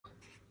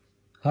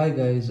Hi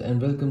guys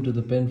and welcome to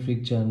the Pen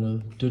Freak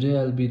channel. Today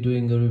I'll be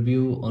doing a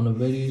review on a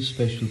very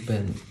special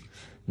pen.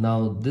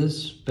 Now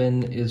this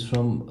pen is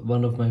from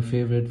one of my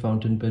favorite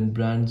fountain pen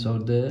brands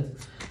out there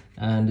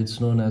and it's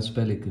known as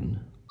Pelikan.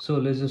 So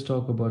let's just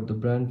talk about the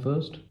brand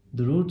first.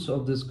 The roots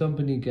of this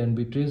company can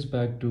be traced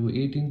back to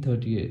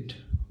 1838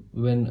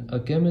 when a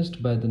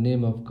chemist by the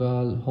name of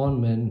Karl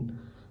Hornmann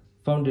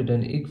founded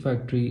an ink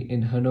factory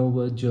in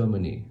Hanover,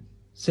 Germany.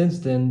 Since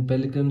then,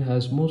 Pelikan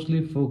has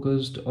mostly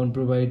focused on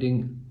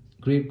providing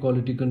great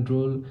quality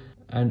control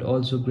and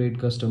also great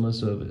customer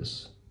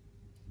service.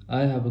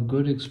 I have a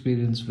good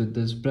experience with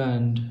this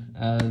brand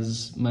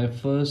as my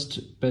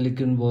first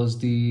Pelikan was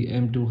the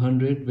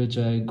M200 which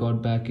I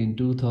got back in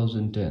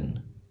 2010.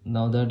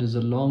 Now that is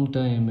a long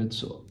time,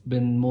 it's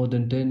been more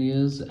than 10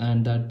 years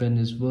and that pen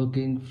is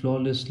working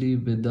flawlessly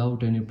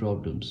without any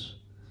problems.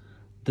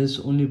 This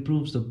only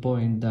proves the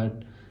point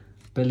that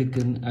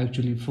Pelikan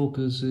actually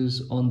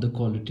focuses on the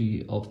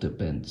quality of the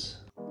pens.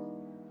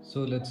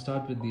 So let's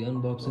start with the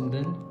unboxing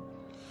then.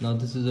 Now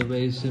this is a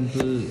very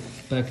simple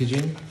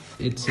packaging.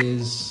 It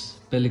says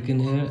Pelikan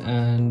here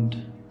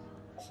and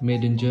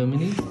made in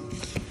Germany.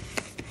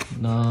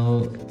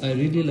 Now I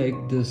really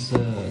like this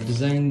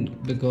design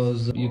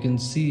because you can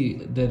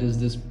see there is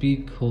this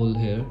peak hole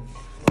here.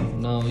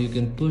 Now you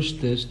can push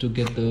this to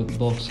get the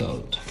box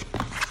out.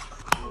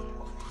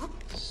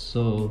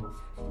 So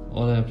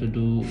all I have to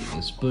do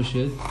is push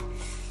it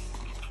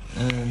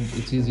and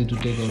it's easy to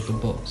take out the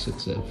box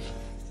itself.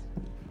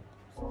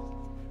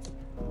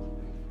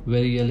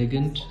 Very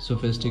elegant,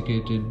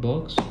 sophisticated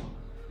box,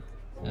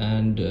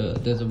 and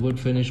there's a wood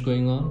finish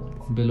going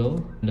on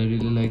below and I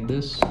really like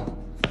this.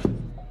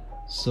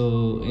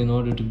 So in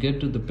order to get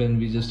to the pen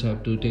we just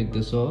have to take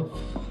this off,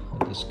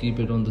 just keep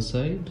it on the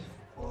side.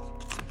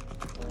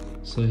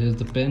 So here's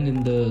the pen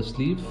in the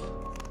sleeve.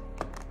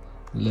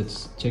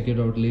 Let's check it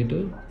out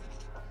later.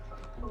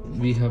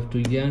 We have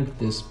to yank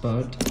this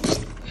part.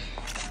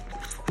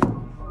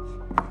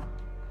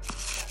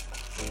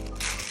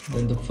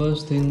 Then the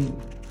first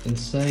thing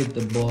inside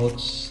the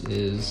box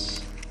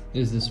is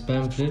this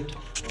pamphlet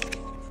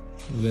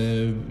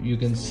where you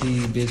can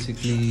see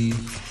basically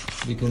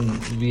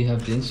we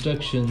have the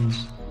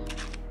instructions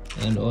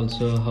and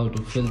also how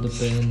to fill the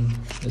pen,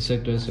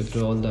 etc,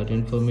 all that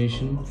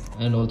information,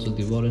 and also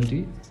the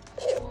warranty.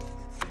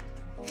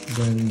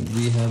 Then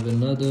we have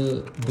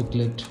another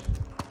booklet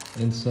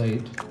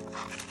inside.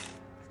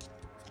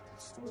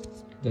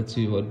 Let's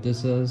see what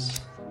this is.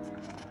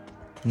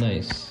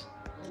 Nice.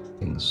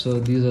 So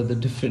these are the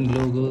different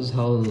logos,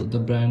 how the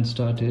brand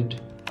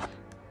started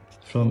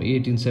from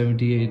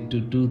 1878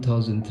 to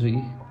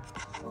 2003.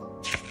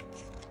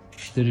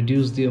 They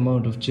reduced the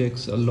amount of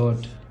checks a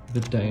lot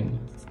with time.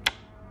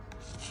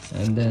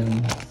 And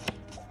then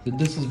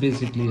this is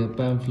basically a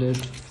pamphlet,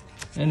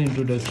 an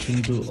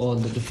introduction to all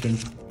the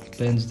different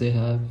pens they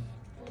have.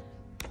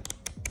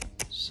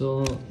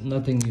 So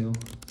nothing new.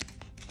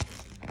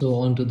 So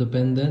on to the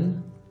pen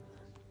then.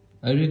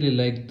 I really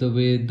like the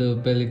way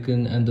the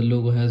Pelikan and the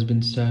logo has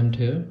been stamped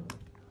here.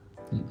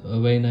 A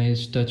very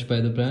nice touch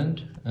by the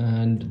brand,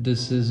 and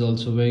this is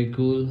also very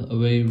cool, a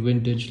very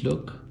vintage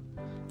look.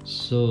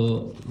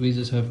 So we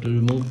just have to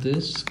remove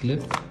this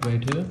clip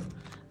right here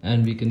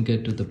and we can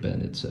get to the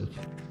pen itself.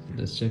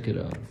 Let's check it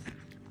out.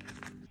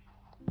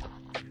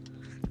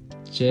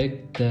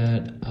 Check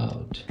that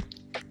out.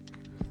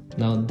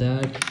 Now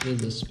that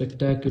is a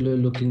spectacular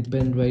looking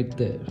pen right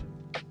there.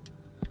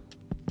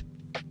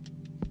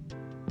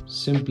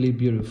 Simply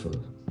beautiful.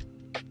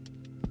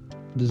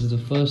 This is the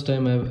first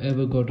time I've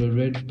ever got a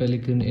red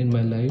Pelikan in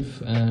my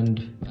life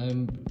and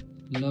I'm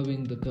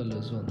loving the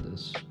colors on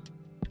this.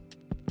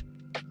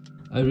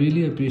 I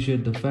really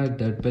appreciate the fact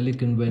that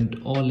Pelikan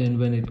went all in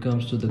when it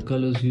comes to the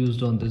colors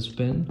used on this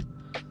pen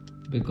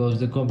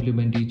because they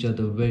complement each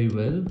other very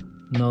well.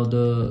 Now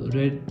the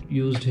red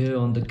used here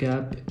on the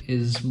cap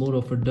is more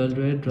of a dull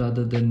red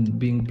rather than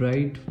being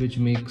bright, which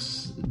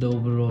makes the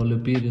overall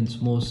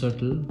appearance more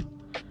subtle.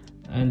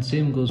 And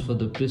same goes for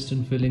the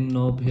piston filling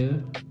knob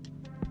here.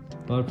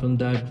 Apart from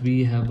that,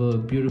 we have a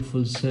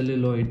beautiful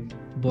celluloid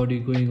body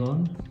going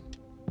on.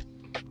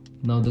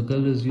 Now the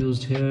colors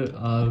used here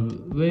are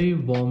very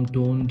warm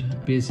toned.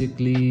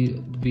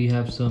 Basically we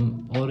have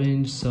some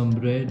orange, some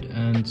red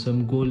and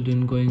some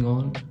golden going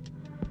on.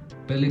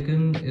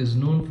 Pelikan is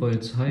known for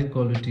its high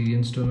quality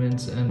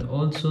instruments, and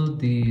also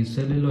the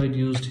celluloid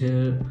used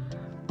here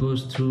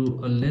goes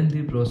through a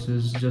lengthy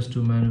process just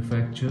to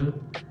manufacture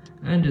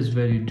and is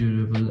very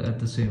durable at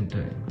the same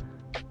time.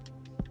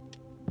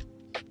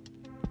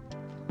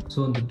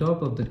 So on the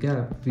top of the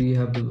cap we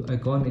have the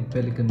iconic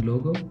Pelikan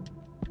logo.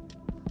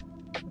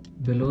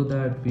 Below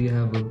that we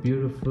have a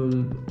beautiful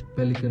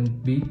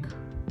Pelikan beak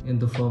in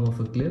the form of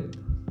a clip.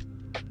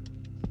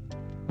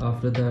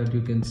 After that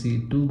you can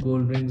see two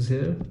gold rings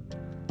here.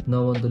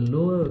 Now on the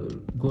lower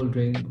gold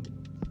ring,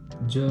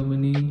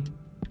 Germany,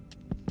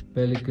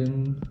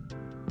 Pelikan,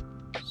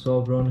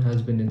 Sovereign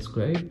has been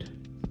inscribed,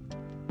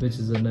 which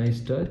is a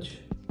nice touch.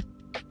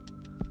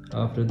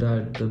 After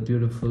that the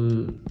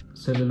beautiful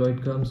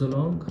celluloid comes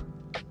along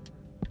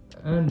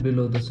And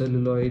below the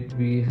celluloid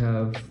we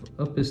have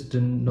a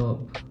piston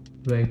knob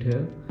right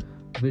here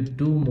with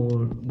two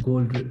more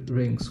gold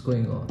rings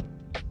going on.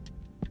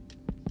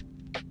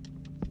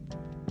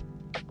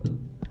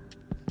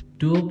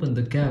 To open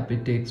the cap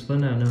it takes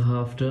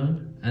 1.5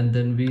 turns, and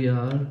then we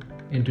are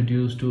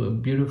introduced to a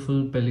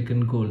beautiful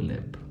Pelikan gold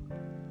nib.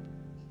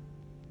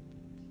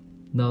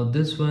 Now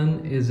this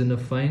one is in a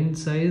fine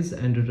size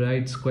and it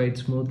rides quite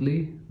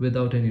smoothly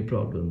without any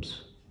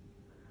problems.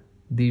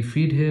 The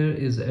feed here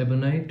is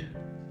ebonite,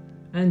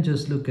 and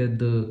just look at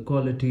the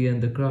quality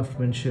and the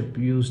craftsmanship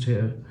used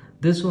here.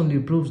 This only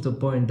proves the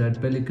point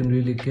that Pelikan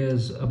really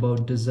cares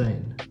about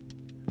design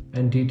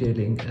and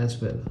detailing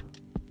as well.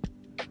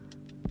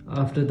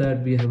 After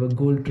that we have a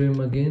gold trim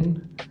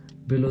again.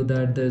 Below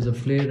that there is a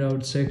flared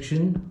out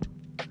section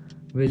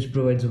which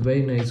provides a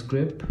very nice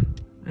grip,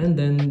 and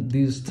then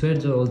these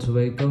threads are also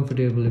very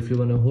comfortable if you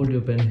want to hold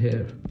your pen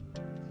here.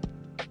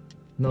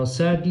 Now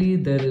sadly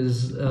there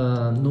is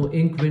no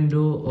ink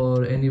window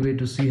or any way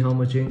to see how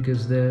much ink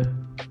is there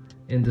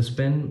in this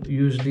pen.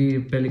 Usually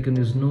Pelikan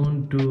is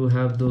known to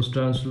have those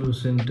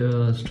translucent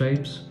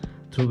stripes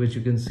through which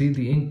you can see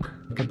the ink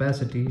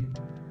capacity,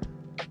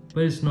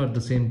 but it's not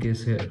the same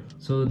case here.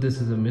 So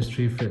this is a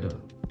mystery filler.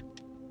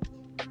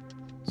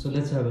 So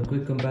let's have a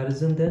quick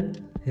comparison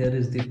then. Here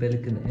is the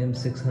Pelikan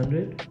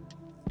M600.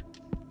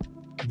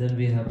 Then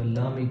we have a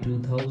Lamy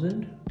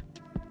 2000.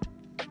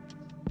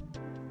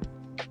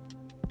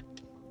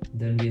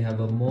 Then we have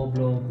a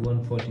Montblanc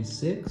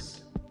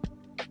 146.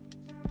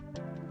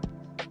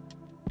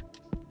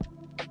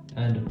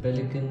 And a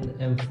Pelikan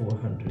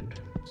M400.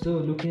 So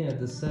looking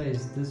at the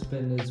size, this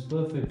pen is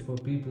perfect for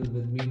people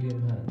with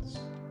medium hands.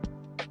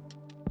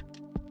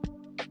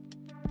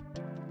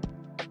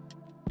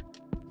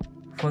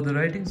 For the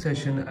writing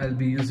session, I'll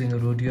be using a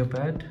Rhodia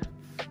pad,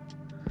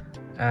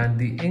 and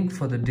the ink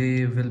for the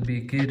day will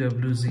be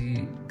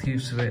KWZ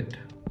Thief's Red.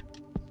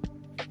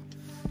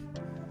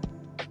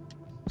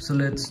 So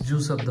let's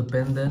juice up the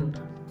pen then.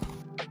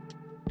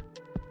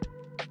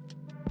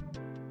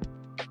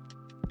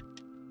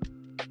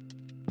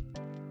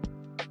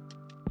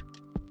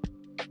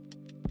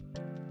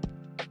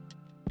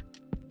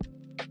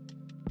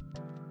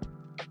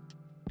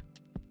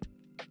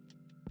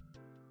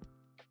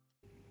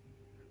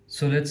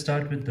 So let's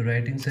start with the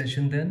writing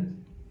session then.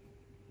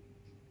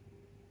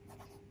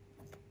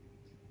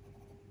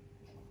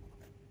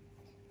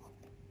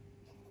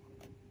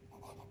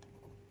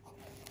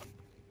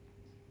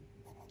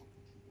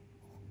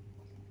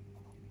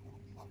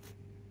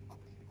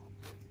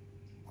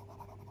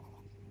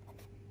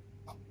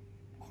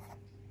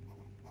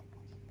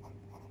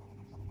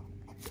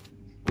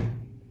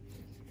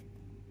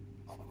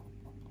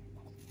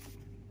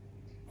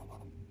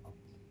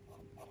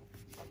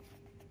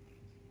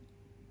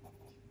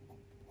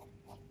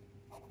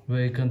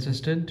 Very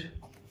consistent.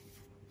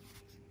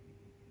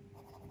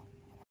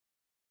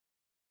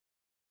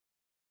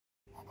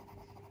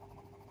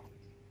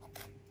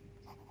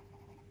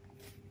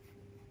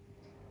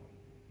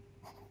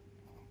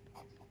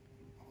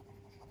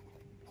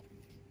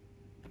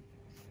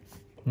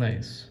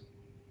 Nice.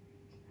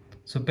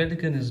 So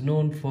Pelikan is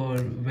known for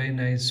very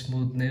nice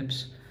smooth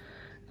nibs,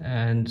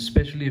 and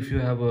especially if you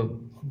have a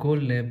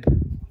gold nib,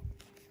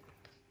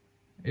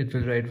 it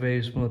will write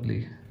very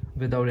smoothly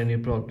without any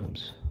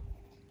problems.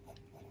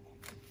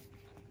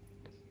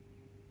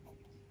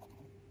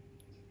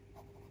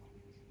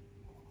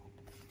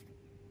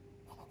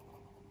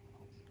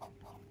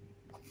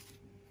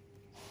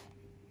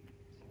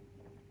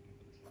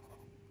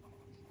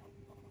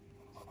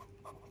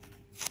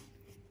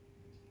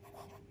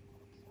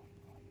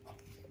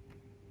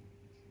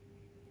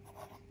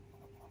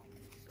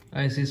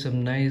 I see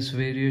some nice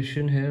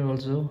variation here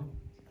also.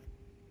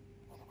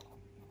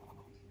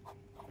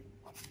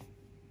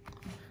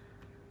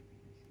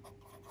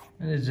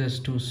 And it's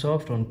just too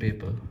soft on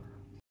paper.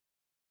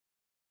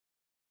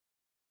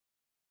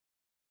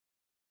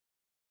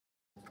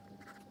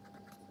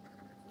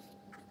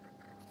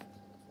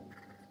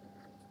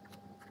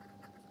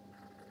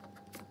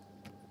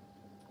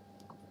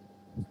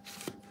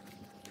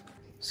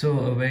 So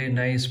a very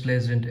nice,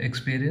 pleasant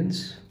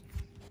experience.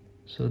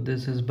 So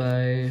this is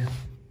by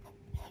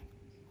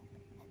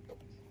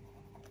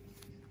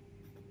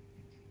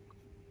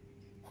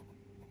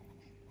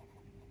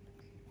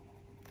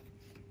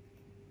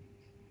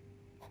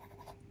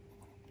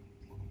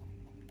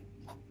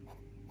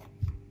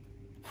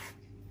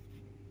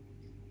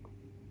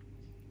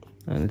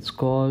and it's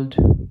called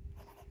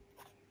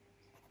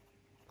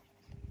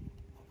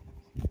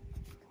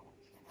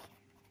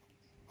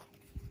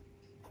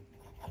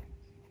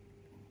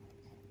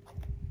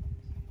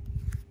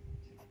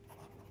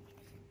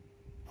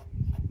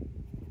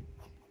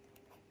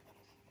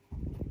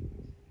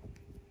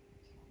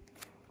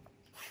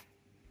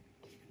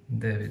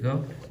There we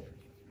go.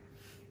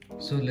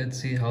 So let's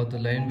see how the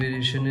line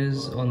variation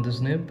is on this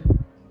nib.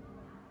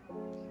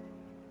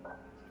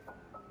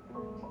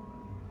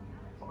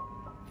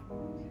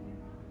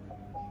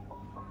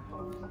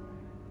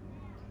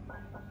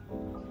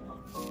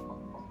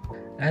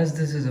 As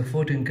this is a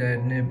 14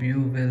 karat nib, you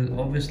will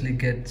obviously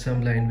get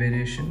some line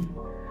variation.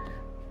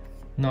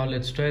 Now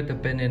let's try the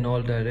pen in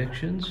all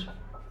directions.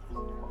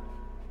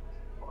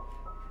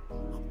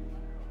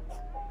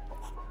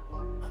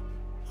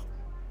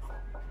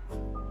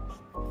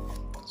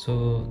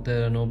 So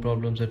there are no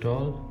problems at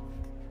all,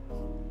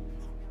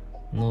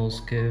 no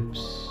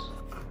skips,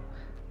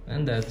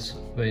 and that's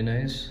very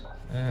nice.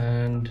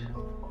 And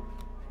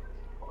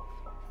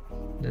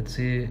let's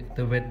see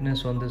the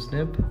wetness on this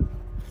nib.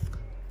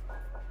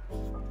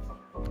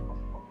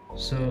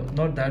 So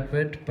not that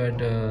wet, but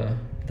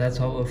that's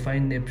how a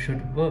fine nib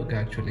should work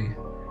actually.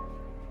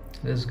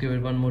 Let's give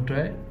it one more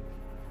try.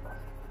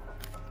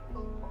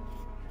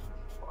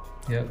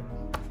 Yep,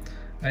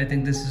 I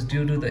think this is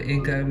due to the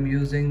ink I'm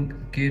using.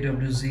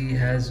 KWZ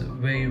has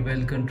very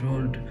well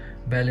controlled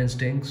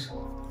balanced inks.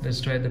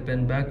 Let's try the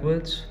pen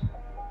backwards.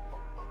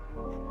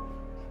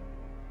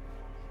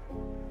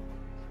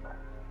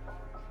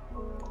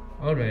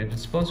 Alright,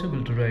 it's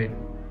possible to write.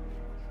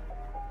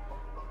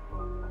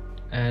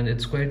 And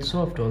it's quite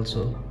soft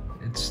also.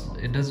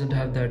 It doesn't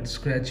have that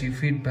scratchy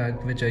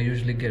feedback which I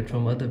usually get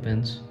from other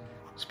pens,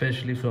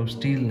 especially from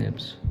steel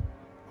nibs.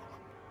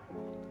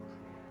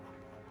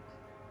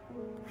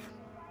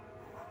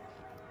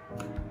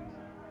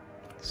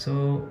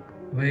 So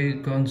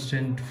very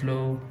constant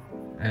flow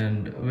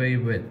and very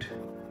wet,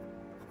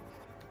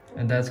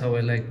 and that's how I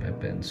like my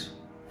pens.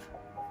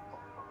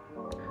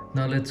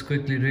 Now let's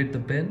quickly rate the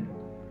pen.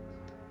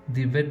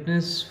 The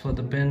wetness for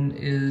the pen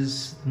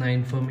is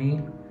 9 for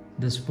me.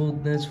 The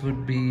smoothness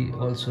would be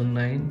also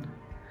 9,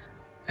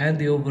 and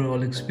the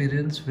overall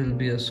experience will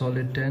be a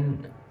solid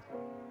 10.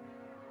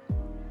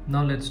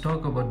 Now let's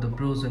talk about the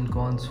pros and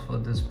cons for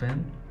this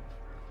pen.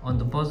 On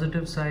the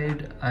positive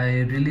side,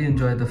 I really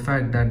enjoy the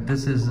fact that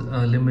this is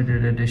a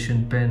limited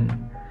edition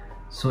pen,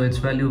 so its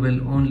value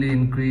will only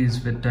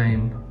increase with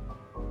time.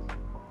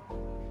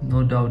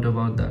 No doubt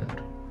about that.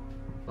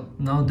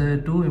 Now there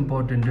are two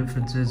important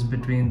differences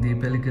between the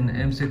Pelikan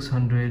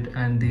M600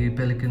 and the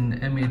Pelikan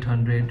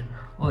M800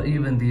 or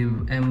even the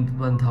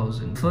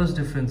M1000. First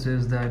difference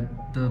is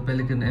that the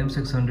Pelikan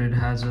M600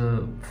 has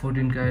a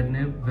 14 karat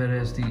nib,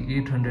 whereas the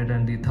 800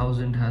 and the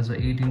 1000 has a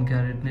 18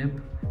 karat nib,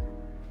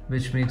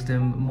 which makes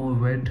them more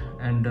wet,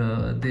 and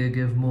they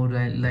give more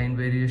line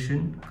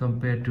variation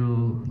compared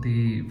to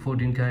the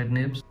 14 karat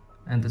nibs.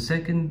 And the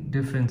second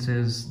difference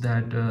is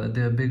that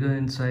they are bigger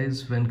in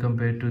size when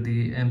compared to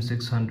the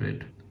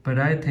M600. But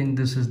I think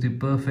this is the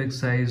perfect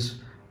size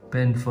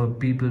pen for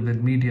people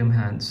with medium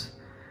hands.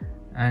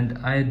 And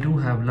I do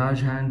have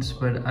large hands,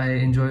 but I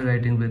enjoy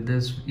writing with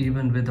this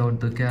even without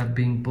the cap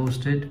being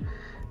posted.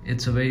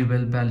 It's a very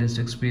well balanced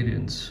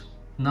experience.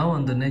 Now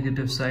on the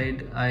negative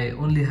side, I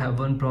only have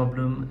one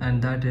problem,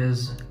 and that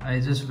is I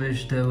just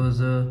wish there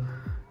was a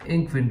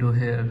ink window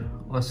here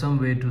or some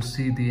way to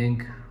see the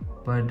ink,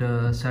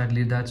 but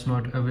sadly that's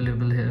not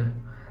available here.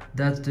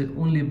 That's the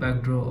only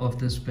backdraw of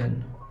this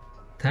pen.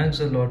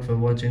 Thanks a lot for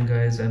watching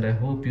guys, and I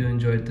hope you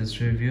enjoyed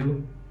this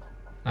review.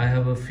 I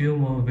have a few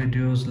more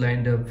videos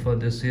lined up for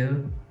this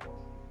year.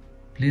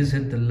 Please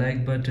hit the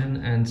like button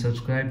and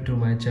subscribe to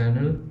my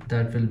channel.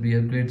 That will be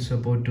a great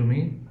support to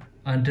me.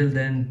 Until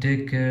then,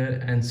 take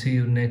care and see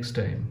you next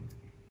time.